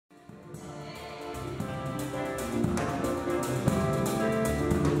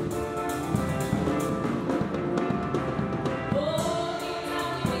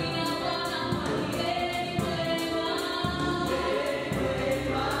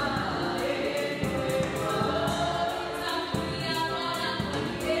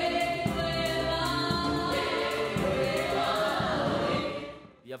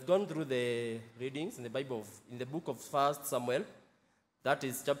gone through the readings in the Bible, in the book of 1 Samuel. That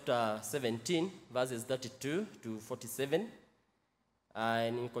is chapter 17, verses 32 to 47.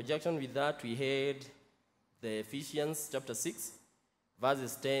 And in conjunction with that, we had the Ephesians chapter 6,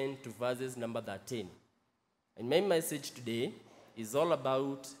 verses 10 to verses number 13. And my message today is all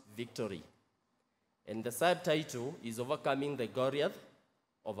about victory. And the subtitle is Overcoming the Goliath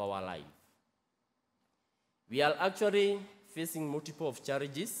of Our Life. We are actually facing multiple of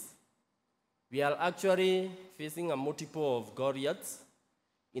challenges. We are actually facing a multiple of Goliaths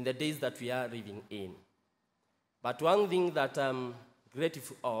in the days that we are living in. But one thing that I'm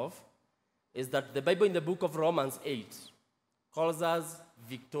grateful of is that the Bible in the book of Romans 8 calls us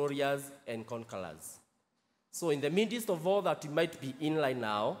victorious and conquerors. So in the midst of all that we might be in right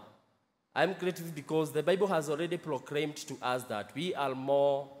now, I'm grateful because the Bible has already proclaimed to us that we are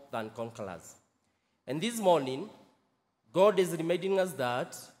more than conquerors. And this morning, God is reminding us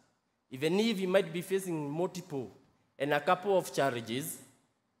that even if we might be facing multiple and a couple of challenges,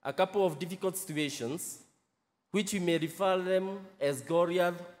 a couple of difficult situations, which we may refer them as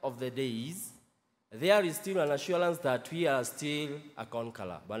Goliath of the days, there is still an assurance that we are still a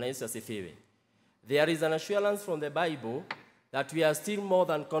conqueror. There is an assurance from the Bible that we are still more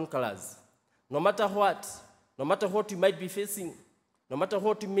than conquerors. No matter what we might be facing, no matter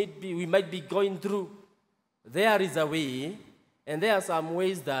what we might be going through, there is a way, and there are some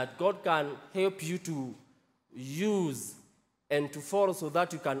ways that God can help you to use and to follow so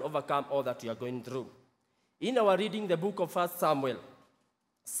that you can overcome all that you are going through. In our reading the book of 1 Samuel,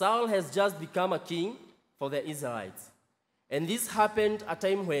 Saul has just become a king for the Israelites. And this happened at a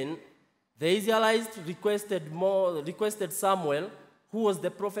time when the Israelites requested Samuel, who was the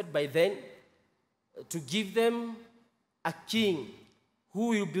prophet by then, to give them a king who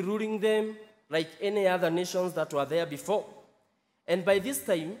will be ruling them like any other nations that were there before. And by this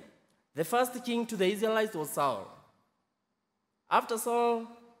time, the first king to the Israelites was Saul. After Saul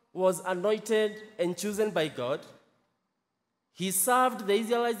was anointed and chosen by God, he served the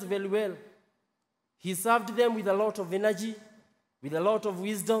Israelites very well. He served them with a lot of energy, with a lot of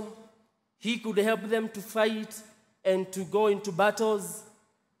wisdom. He could help them to fight and to go into battles.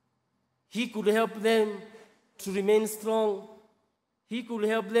 He could help them to remain strong. He could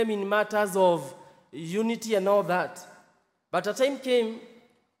help them in matters of unity and all that. But a time came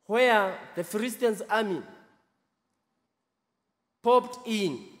where the Philistines' army popped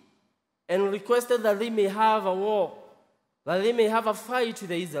in and requested that they may have a war, that they may have a fight with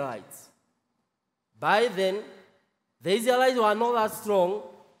the Israelites. By then, the Israelites were not that strong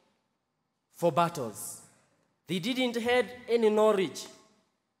for battles. They didn't have any knowledge.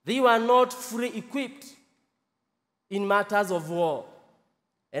 They were not fully equipped in matters of war.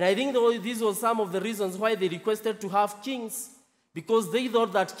 And I think these were some of the reasons why they requested to have kings, because they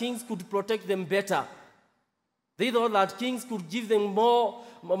thought that kings could protect them better. They thought that kings could give them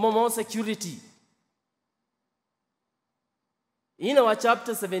more security. In our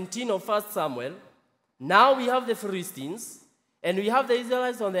chapter 17 of 1 Samuel, now we have the Philistines, and we have the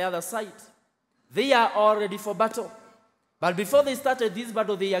Israelites on the other side. They are all ready for battle. But before they started this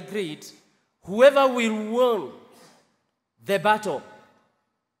battle, they agreed, whoever will win the battle,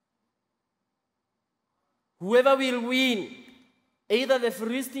 whoever will win, either the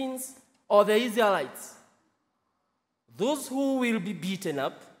Philistines or the Israelites, those who will be beaten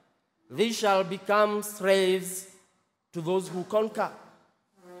up, they shall become slaves to those who conquer.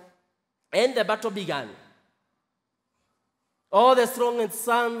 And the battle began. All the strongest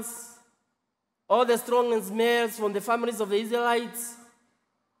sons, all the strongest males from the families of the Israelites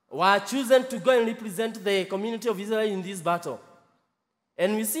were chosen to go and represent the community of Israel in this battle.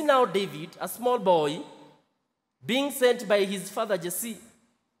 And we see now David, a small boy, being sent by his father Jesse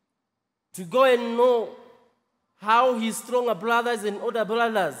to go and know how his stronger brothers and older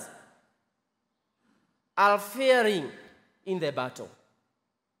brothers are faring in the battle.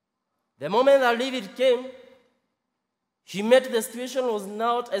 The moment that David came, he met the situation was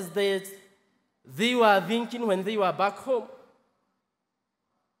not as they were thinking when they were back home.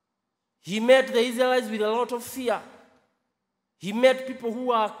 He met the Israelites with a lot of fear. He met people who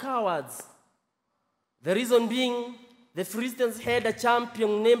were cowards. The reason being, the Philistines had a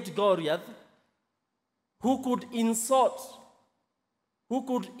champion named Goliath who could insult, who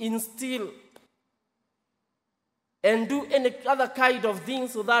could instill, and do any other kind of thing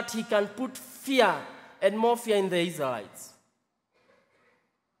so that he can put fear and more fear in the Israelites.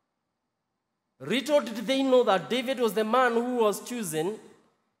 Little did they know that David was the man who was chosen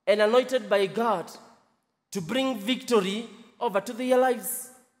and anointed by God to bring victory over to their lives.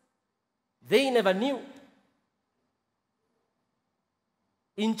 They never knew.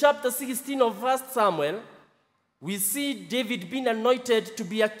 In chapter 16 of 1 Samuel, we see David being anointed to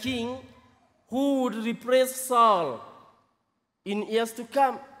be a king who would replace Saul in years to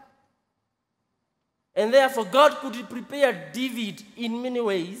come. And therefore, God could prepare David in many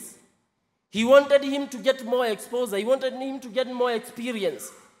ways. He wanted him to get more exposure. He wanted him to get more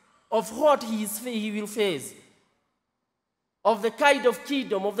experience of what he will face, of the kind of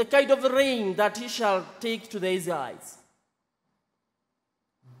kingdom, of the kind of reign that he shall take to the Israelites.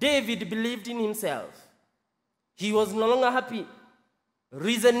 David believed in himself. He was no longer happy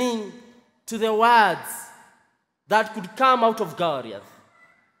reasoning to the words that could come out of Goliath.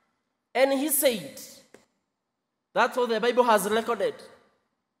 And he said, that's what the Bible has recorded,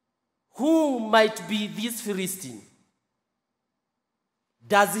 who might be this Philistine?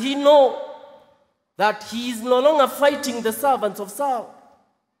 Does he know that he is no longer fighting the servants of Saul,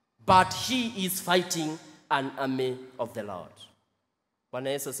 but he is fighting an army of the Lord? Bwana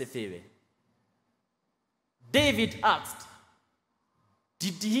Yesu asifiwe. David asked,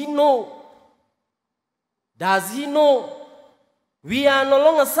 did he know? Does he know we are no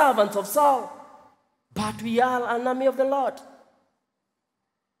longer servants of Saul, but we are an army of the Lord?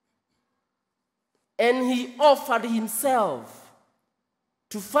 And he offered himself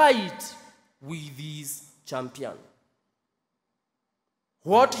to fight with his champion.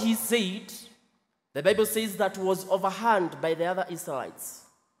 What he said, the Bible says that was overheard by the other Israelites.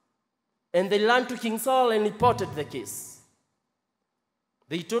 And they ran to King Saul and reported the case.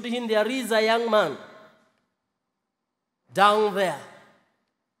 They told him, there is a young man down there,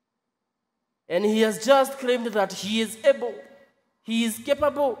 and he has just claimed that he is able, he is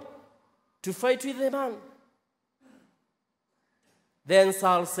capable to fight with the man. Then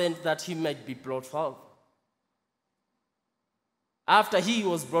Saul sent that he might be brought forth. After he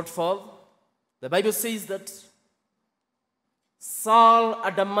was brought forth, the Bible says that Saul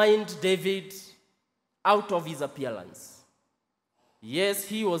undermined David out of his appearance. Yes,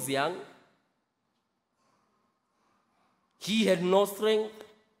 he was young. He had no strength.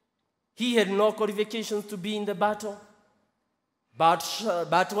 He had no qualifications to be in the battle. But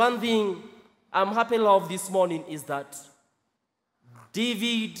one thing I'm happy of this morning is that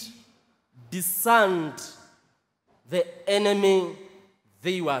David discerned the enemy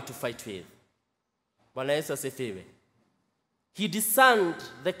they were to fight with. Bwana Yesu asifiwe. He discerned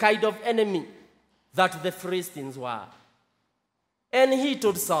the kind of enemy that the Philistines were. And he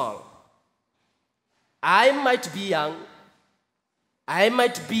told Saul, I might be young, I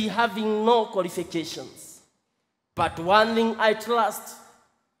might be having no qualifications, but one thing I trust,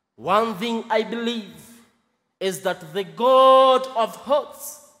 one thing I believe, is that the God of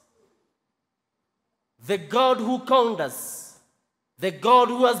hosts, the God who conquers, the God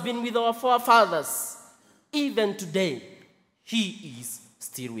who has been with our forefathers, even today, he is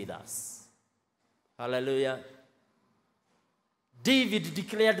still with us. Hallelujah. David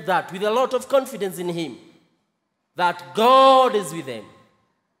declared that with a lot of confidence in him, that God is with him.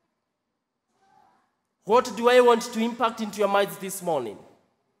 What do I want to impact into your minds this morning?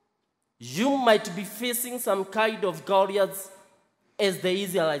 You might be facing some kind of Goliaths as the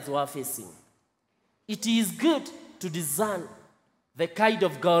Israelites were facing. It is good to discern the kind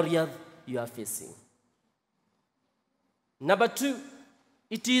of Goliath you are facing. Number two,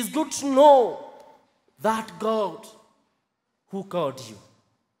 it is good to know that God who called you,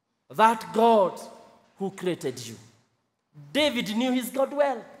 that God who created you. David knew his God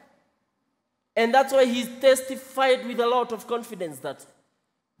well. And that's why he testified with a lot of confidence that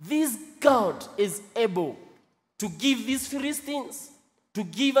this God is able to give these Philistines, to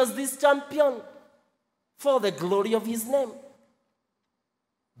give us this champion for the glory of his name.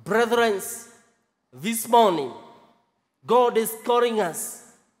 Brethren, this morning, God is calling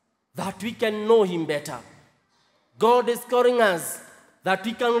us that we can know him better. God is calling us that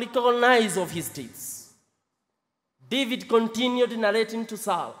we can recognize of his deeds. David continued narrating to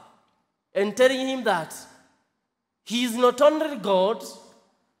Saul and telling him that he is not only God,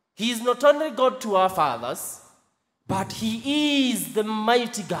 he is not only God to our fathers, but he is the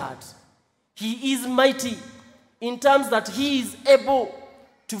mighty God. He is mighty in terms that he is able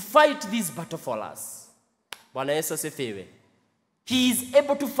to fight this battle for us. Bwana Yesu asifiwe. He is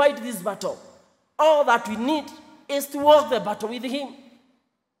able to fight this battle. All that we need is to walk the battle with him.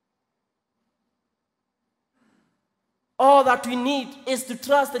 All that we need is to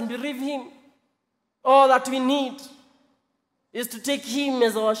trust and believe him. All that we need is to take him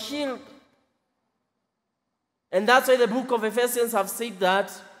as our shield. And that's why the book of Ephesians have said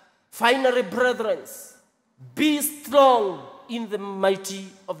that, finally, brethren, be strong in the mighty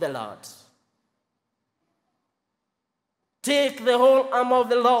of the Lord. Take the whole armor of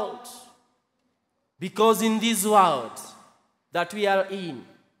the Lord. Because in this world that we are in,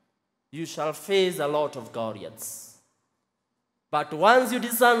 you shall face a lot of Goliaths. But once you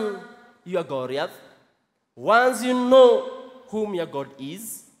discern your Goliath, once you know whom your God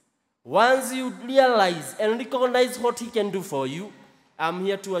is, once you realize and recognize what he can do for you, I'm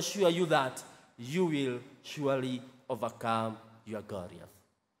here to assure you that you will surely overcome your Goliath.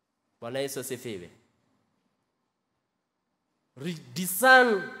 Bwana Yesu asifiwe.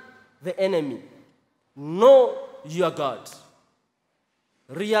 Discern the enemy. Know your God.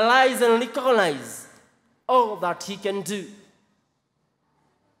 Realize and recognize all that he can do.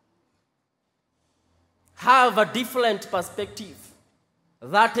 Have a different perspective.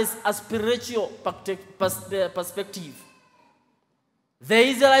 That is a spiritual perspective. The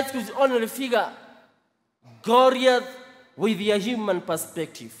Israelites could only figure Goliath with their human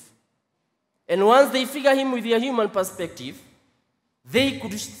perspective. And once they figure him with their human perspective, they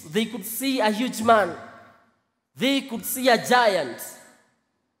could see a huge man. They could see a giant.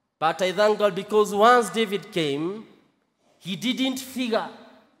 But I thank God because once David came, he didn't figure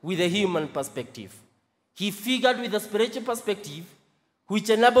with a human perspective. He figured with a spiritual perspective, which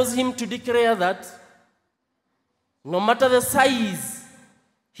enables him to declare that no matter the size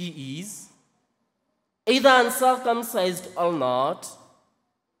he is, either uncircumcised or not,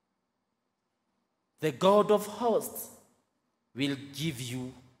 the God of hosts will give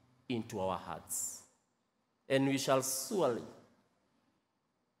you into our hearts. And we shall surely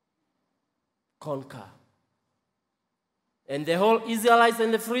conquer. And the whole Israelites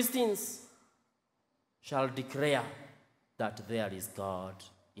and the Philistines shall declare that there is God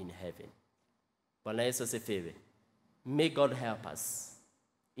in heaven. Bwana Yesu asifiwe. May God help us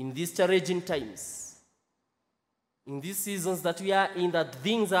in these challenging times, in these seasons that we are in, that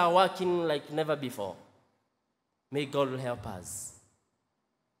things are working like never before. May God help us.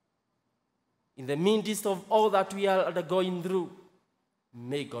 In the midst of all that we are going through,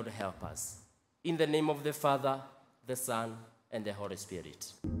 may God help us. In the name of the Father, the Son, and the Holy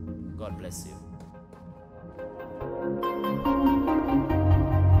Spirit. God bless you.